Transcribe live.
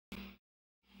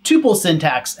tuple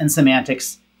syntax and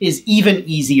semantics is even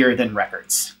easier than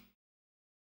records.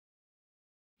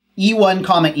 E1,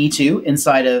 E2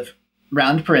 inside of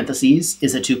round parentheses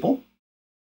is a tuple.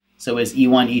 So as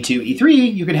E1, E2,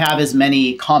 E3, you can have as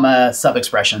many comma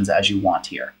sub-expressions as you want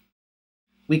here.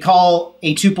 We call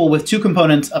a tuple with 2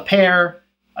 components a pair,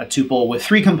 a tuple with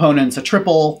 3 components a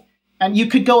triple, and you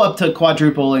could go up to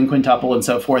quadruple and quintuple and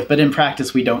so forth, but in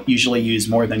practice we don't usually use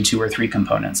more than 2 or 3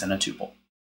 components in a tuple.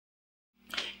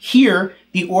 Here,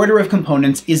 the order of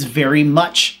components is very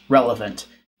much relevant,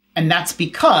 and that's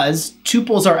because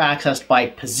tuples are accessed by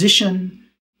position,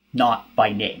 not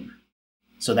by name.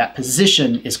 So that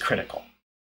position is critical.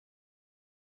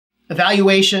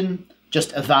 Evaluation,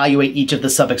 just evaluate each of the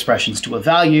sub-expressions to a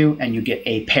value, and you get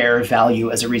a pair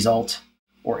value as a result,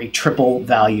 or a triple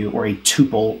value, or a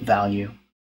tuple value.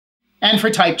 And for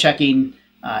type checking,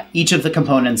 each of the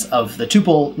components of the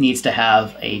tuple needs to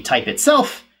have a type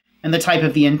itself, and the type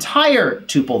of the entire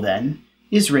tuple then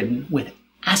is written with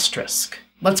asterisk.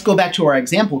 Let's go back to our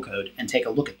example code and take a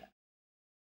look at that.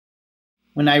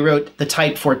 When I wrote the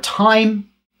type for time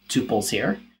tuples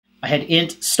here, I had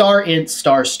int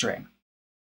star string.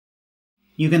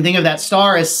 You can think of that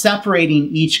star as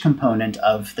separating each component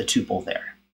of the tuple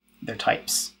there, their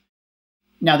types.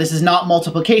 Now, this is not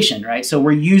multiplication, right? So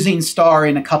we're using star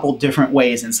in a couple different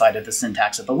ways inside of the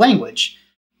syntax of the language.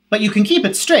 But you can keep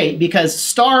it straight because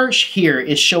star here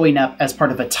is showing up as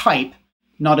part of a type,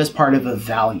 not as part of a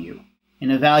value. In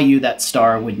a value, that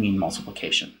star would mean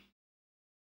multiplication.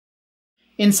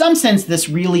 In some sense, this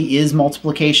really is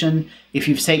multiplication. If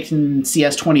you've taken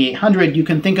CS 2800, you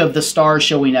can think of the star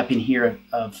showing up in here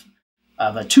of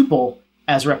a tuple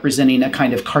as representing a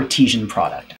kind of Cartesian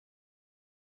product.